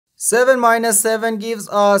7 minus 7 gives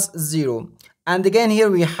us 0. And again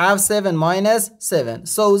here we have 7 minus 7.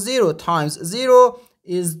 So 0 times 0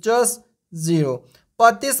 is just 0.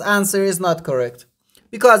 But this answer is not correct.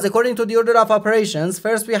 Because according to the order of operations,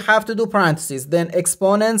 first we have to do parentheses, then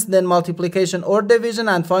exponents, then multiplication or division,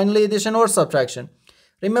 and finally addition or subtraction.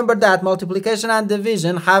 Remember that multiplication and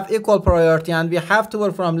division have equal priority and we have to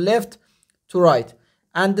work from left to right.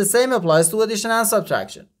 And the same applies to addition and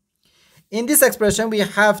subtraction. In this expression, we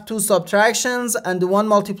have 2 subtractions and 1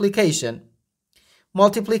 multiplication.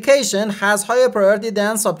 Multiplication has higher priority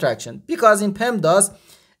than subtraction because in PEMDAS,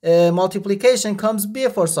 multiplication comes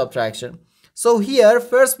before subtraction. So here,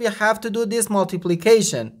 first we have to do this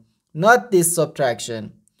multiplication, not this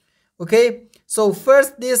subtraction. Okay, so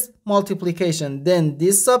first this multiplication, then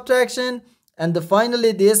this subtraction, and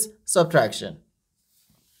finally this subtraction.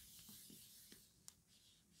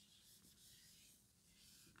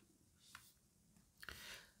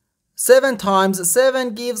 Seven times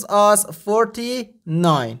 7 gives us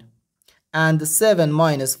 49. And 7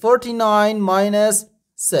 minus 49 minus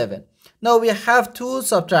 7. Now we have 2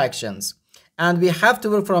 subtractions. And we have to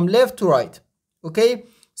work from left to right. Okay?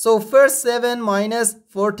 So first 7 minus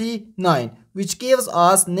 49. Which gives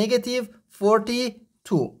us negative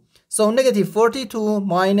 42. So negative 42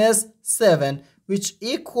 minus 7. Which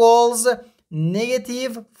equals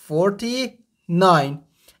negative 49.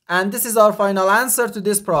 And this is our final answer to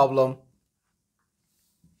this problem.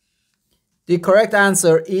 The correct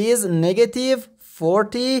answer is negative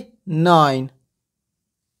 49.